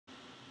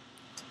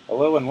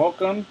Hello and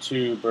welcome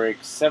to break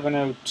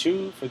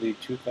 702 for the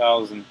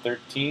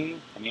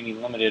 2013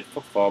 Panini Limited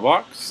Football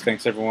Box.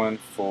 Thanks everyone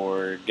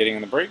for getting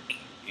on the break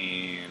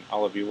and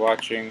all of you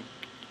watching.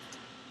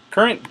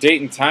 Current date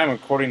and time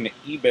according to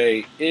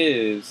eBay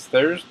is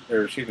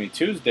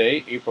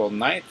Tuesday, April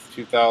 9th,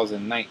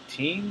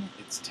 2019.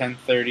 It's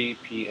 10:30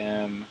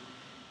 p.m.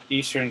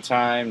 Eastern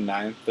Time,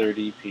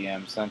 9:30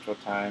 p.m. Central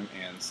Time,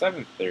 and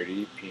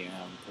 7:30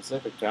 p.m.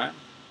 Pacific Time.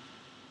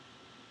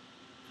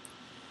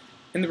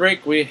 In the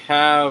break, we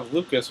have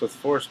Lucas with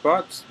 4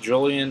 spots,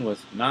 Julian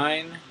with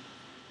 9,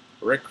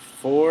 Rick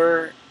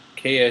 4,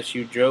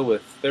 KSU Joe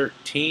with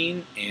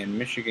 13, and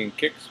Michigan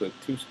Kicks with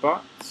 2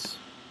 spots.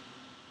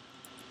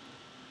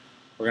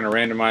 We're going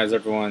to randomize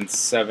everyone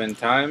 7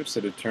 times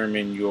to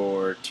determine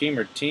your team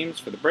or teams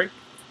for the break.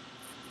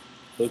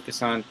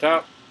 Lucas on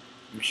top,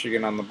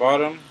 Michigan on the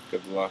bottom.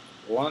 Good luck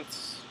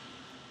once,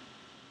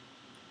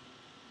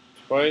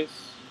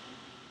 twice,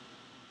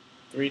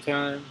 3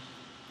 times,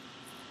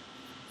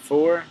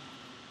 4,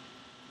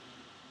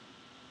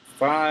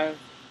 5,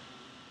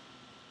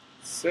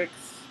 6,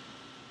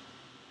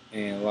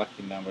 and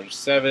lucky number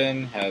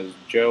 7 has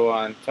Joe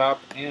on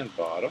top and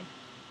bottom.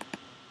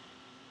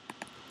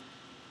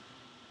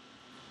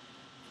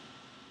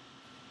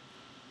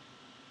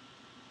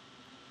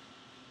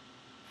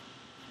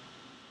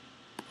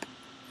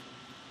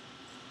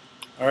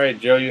 Alright,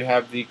 Joe, you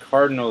have the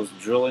Cardinals,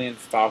 Julian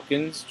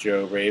Falcons,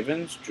 Joe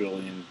Ravens,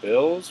 Julian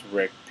Bills,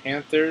 Rick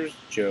Panthers,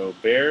 Joe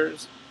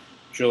Bears,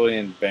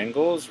 Julian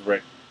Bengals,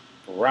 Rick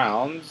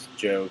Browns,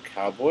 Joe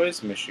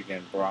Cowboys,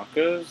 Michigan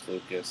Broncos,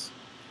 Lucas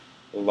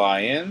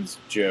Lions,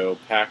 Joe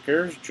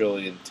Packers,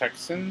 Julian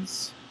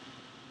Texans,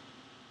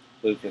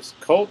 Lucas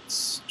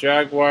Colts,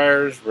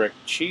 Jaguars, Rick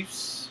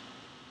Chiefs,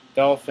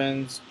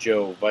 Dolphins,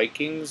 Joe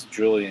Vikings,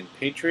 Julian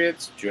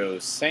Patriots, Joe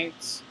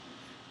Saints,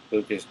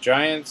 Lucas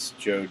Giants,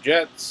 Joe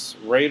Jets,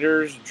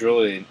 Raiders,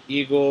 Julian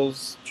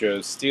Eagles, Joe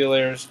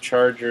Steelers,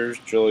 Chargers,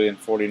 Julian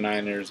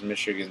 49ers,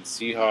 Michigan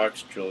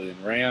Seahawks,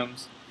 Julian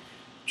Rams,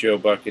 Joe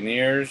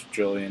Buccaneers,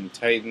 Julian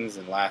Titans,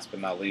 and last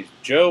but not least,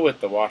 Joe with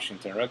the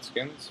Washington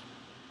Redskins.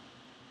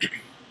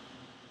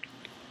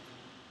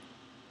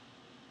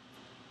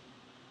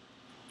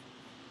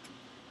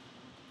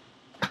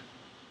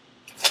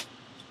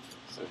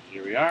 So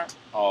here we are,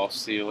 all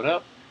sealed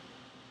up.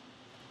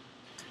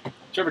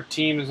 Whichever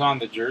team is on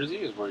the jersey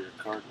is where your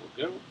card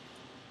will go.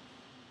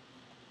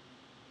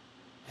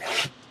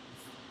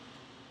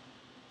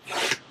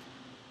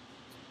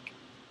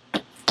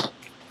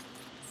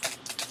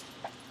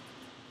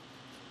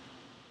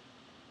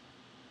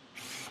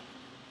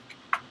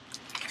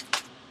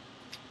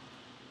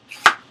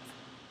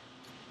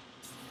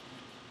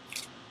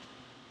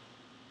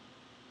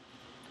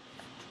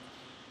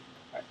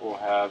 We'll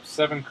have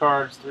 7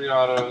 cards, 3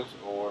 autos,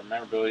 or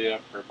memorabilia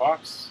per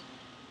box.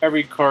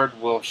 Every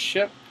card will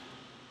ship.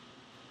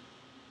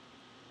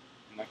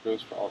 And that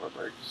goes for all of our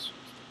breaks.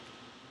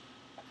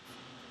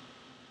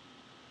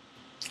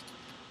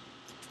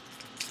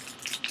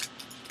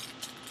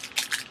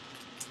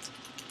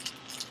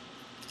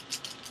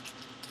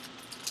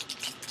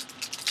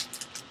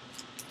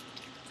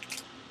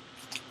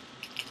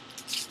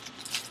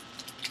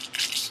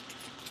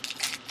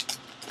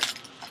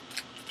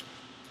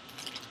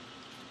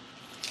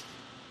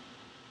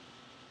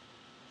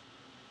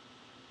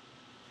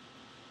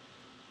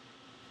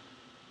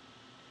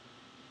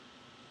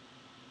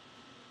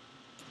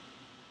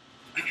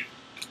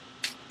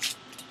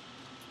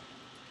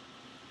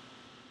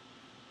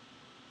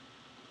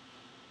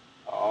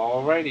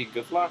 Alrighty,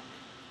 good luck.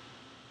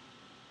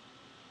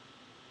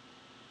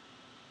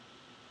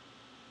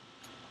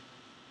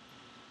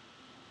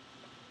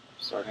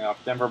 Starting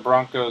off, Denver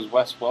Broncos,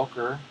 Wes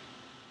Welker.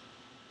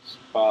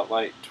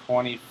 Spotlight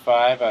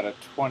 25 out of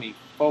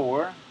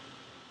 24.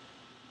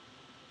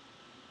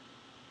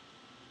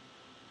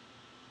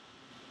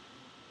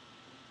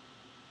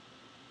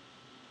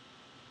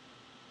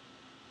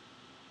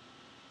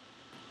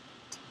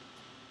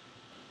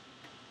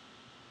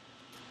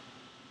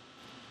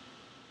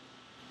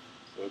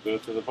 So we'll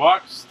go through the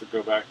box to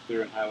go back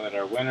through and highlight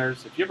our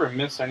winners. If you ever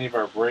miss any of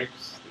our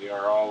breaks, they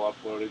are all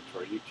uploaded to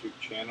our YouTube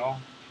channel,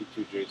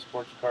 P2J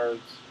Sports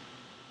Cards.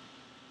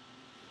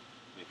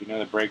 If you know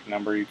the break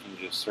number, you can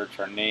just search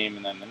our name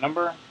and then the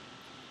number.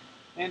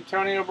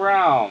 Antonio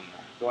Brown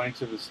going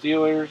to the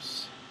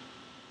Steelers,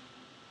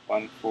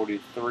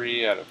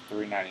 143 out of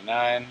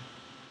 399.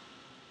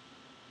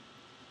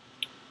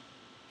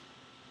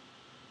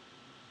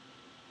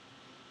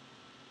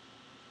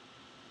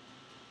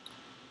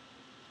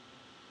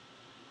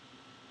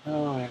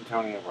 Oh,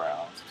 Antonio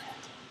Brown.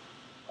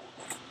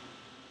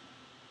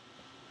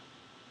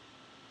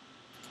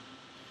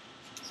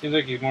 Seems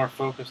like he's more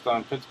focused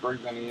on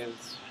Pittsburgh than he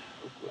is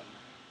Oakland.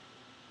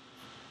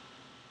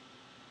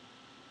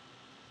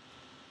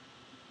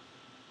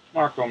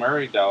 Marco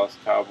Murray, Dallas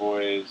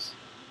Cowboys,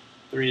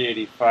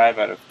 385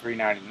 out of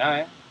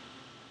 399.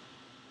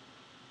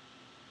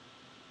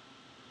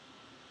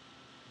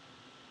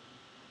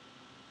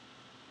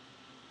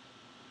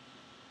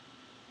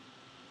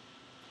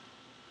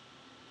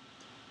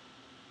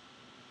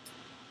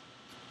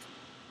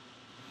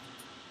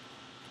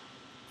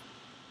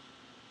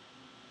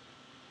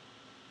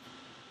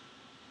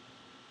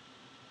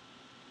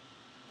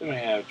 Then we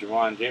have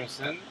Jawan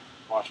Jameson,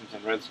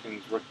 Washington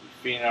Redskins rookie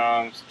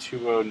phenoms,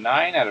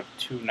 209 out of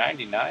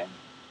 299.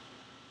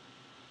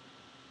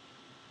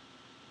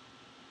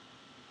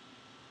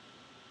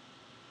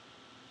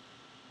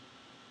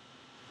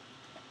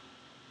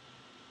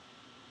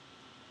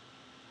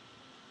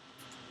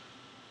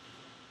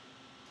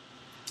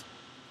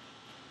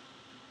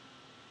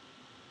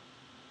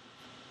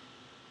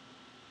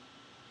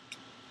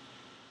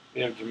 We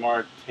have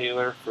Jamar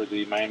Taylor for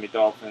the Miami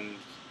Dolphins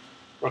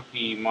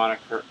rookie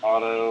moniker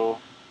auto,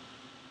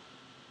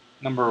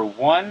 number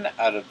 1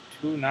 out of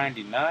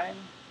 299.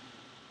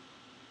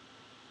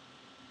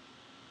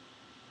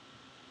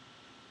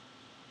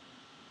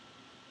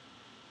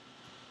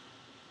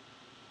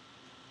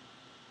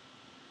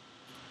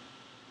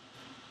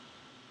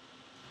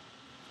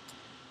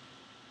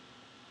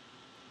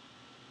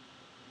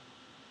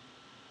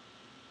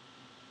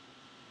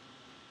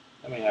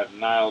 Then we have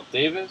Niall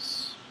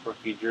Davis,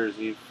 rookie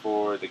jersey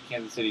for the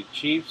Kansas City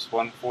Chiefs,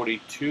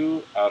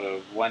 142 out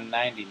of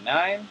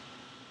 199.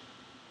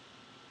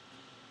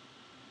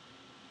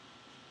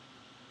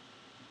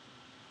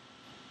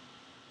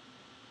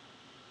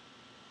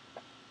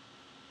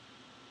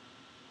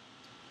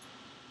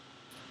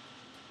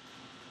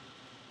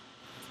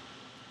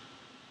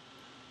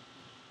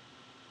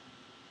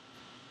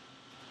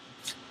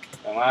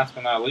 And last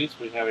but not least,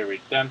 we have a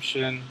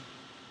redemption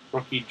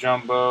rookie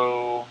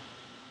jumbo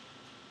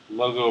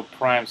logo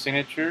prime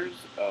signatures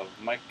of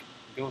Mike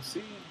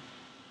Gilsey.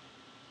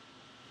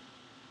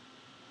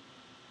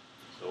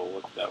 So we'll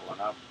look that one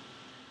up.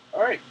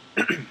 All right.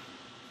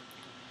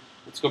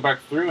 Let's go back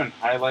through and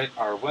highlight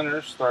our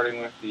winners,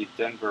 starting with the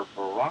Denver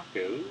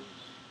Broncos.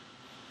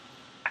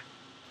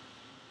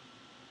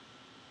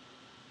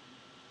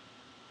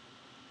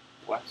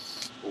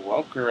 Wes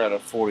Welker out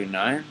of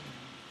 49.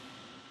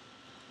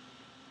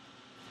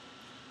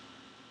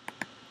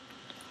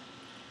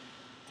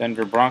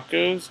 Denver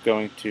Broncos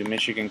going to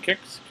Michigan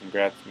Kicks.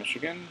 Congrats,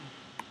 Michigan.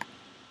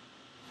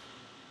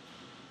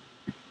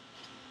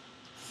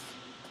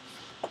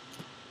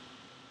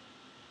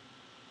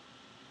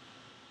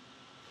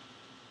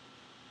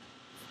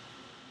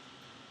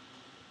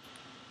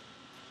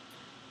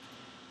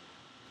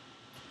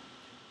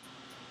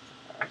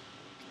 All right,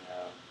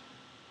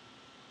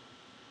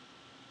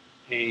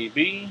 we have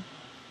AB.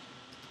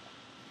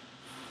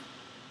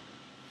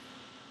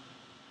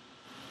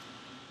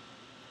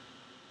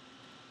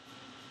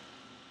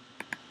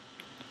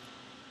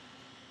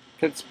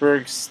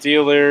 Pittsburgh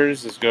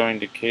Steelers is going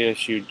to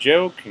KSU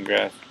Joe.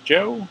 Congrats,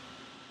 Joe.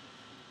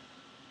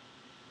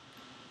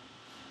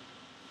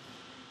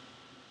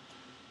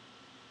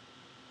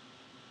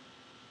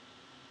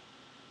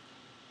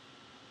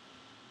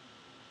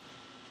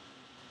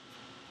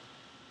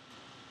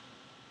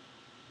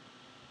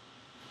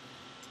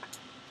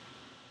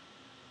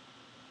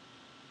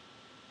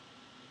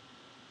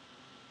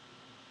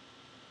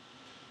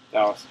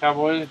 Dallas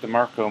Cowboys,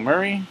 DeMarco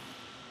Murray.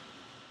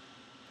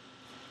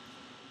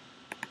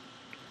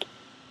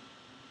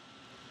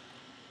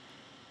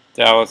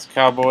 Dallas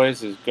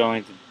Cowboys is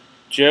going to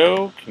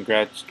Joe.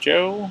 Congrats,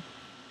 Joe.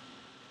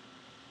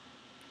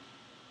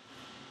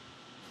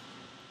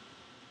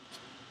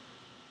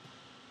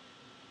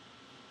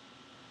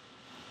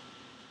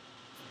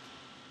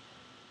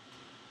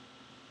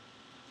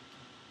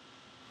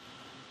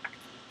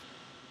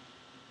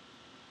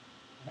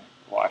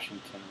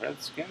 Washington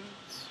Redskins.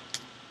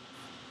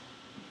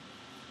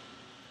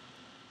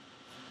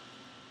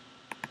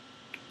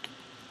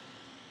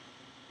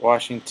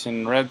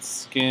 Washington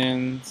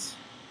Redskins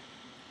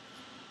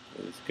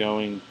is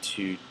going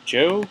to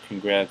Joe.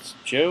 Congrats,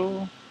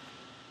 Joe.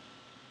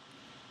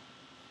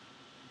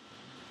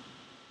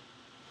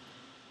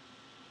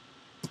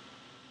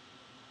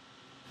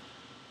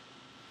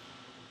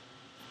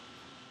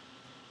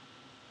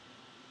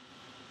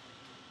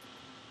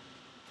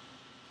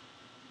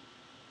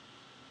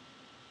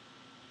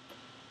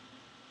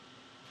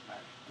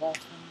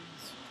 Dolphins.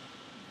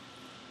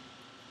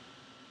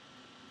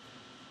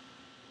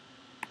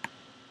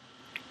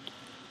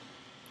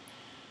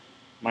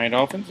 My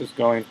Dolphins is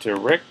going to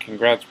Rick.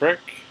 Congrats, Rick.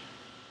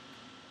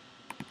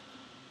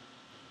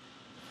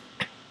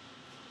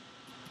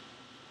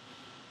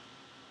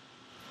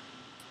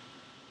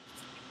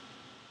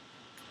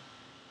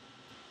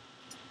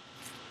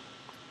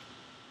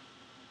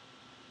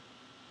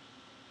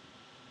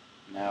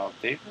 Now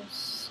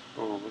Davis,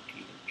 or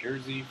rookie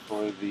jersey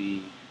for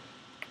the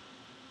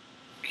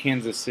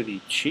Kansas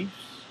City Chiefs.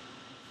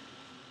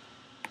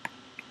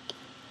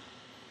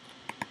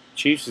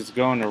 Chiefs is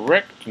going to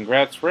Rick.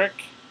 Congrats,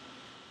 Rick.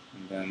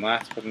 And then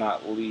last but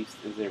not least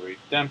is a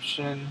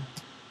redemption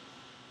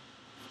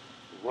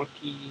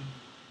rookie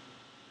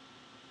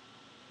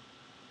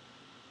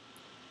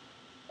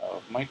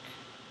of Mike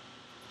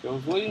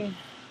Gilsey.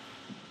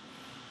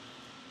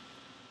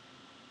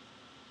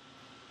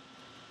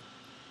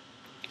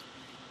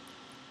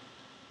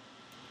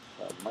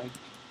 Mike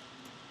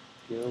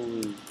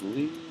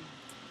Gilsey.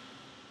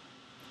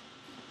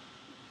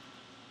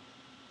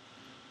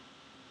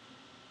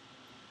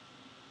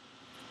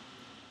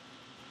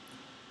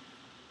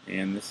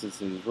 And this is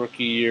his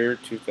rookie year,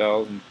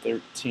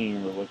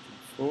 2013 we're looking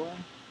for.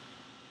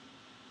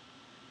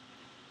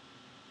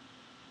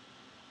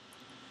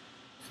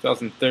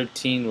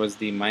 2013 was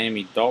the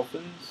Miami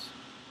Dolphins.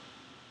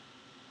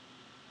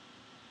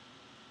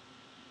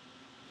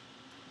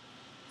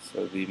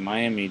 So the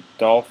Miami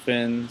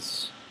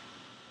Dolphins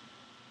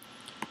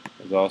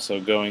is also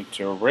going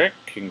to Rick.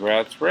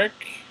 Congrats,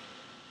 Rick.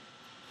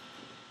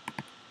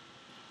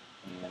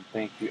 And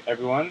thank you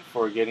everyone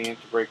for getting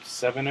into break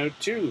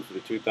 702 for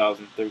the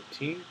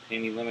 2013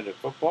 Panini Limited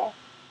Football.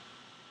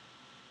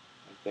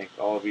 And thank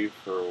all of you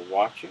for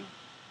watching.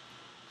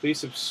 Please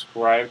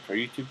subscribe to our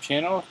YouTube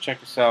channel.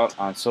 Check us out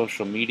on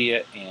social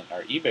media and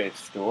our eBay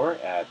store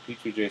at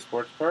P2J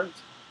Sports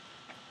Cards.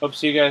 Hope to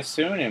see you guys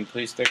soon, and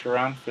please stick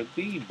around for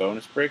the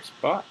bonus break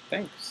spot.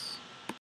 Thanks.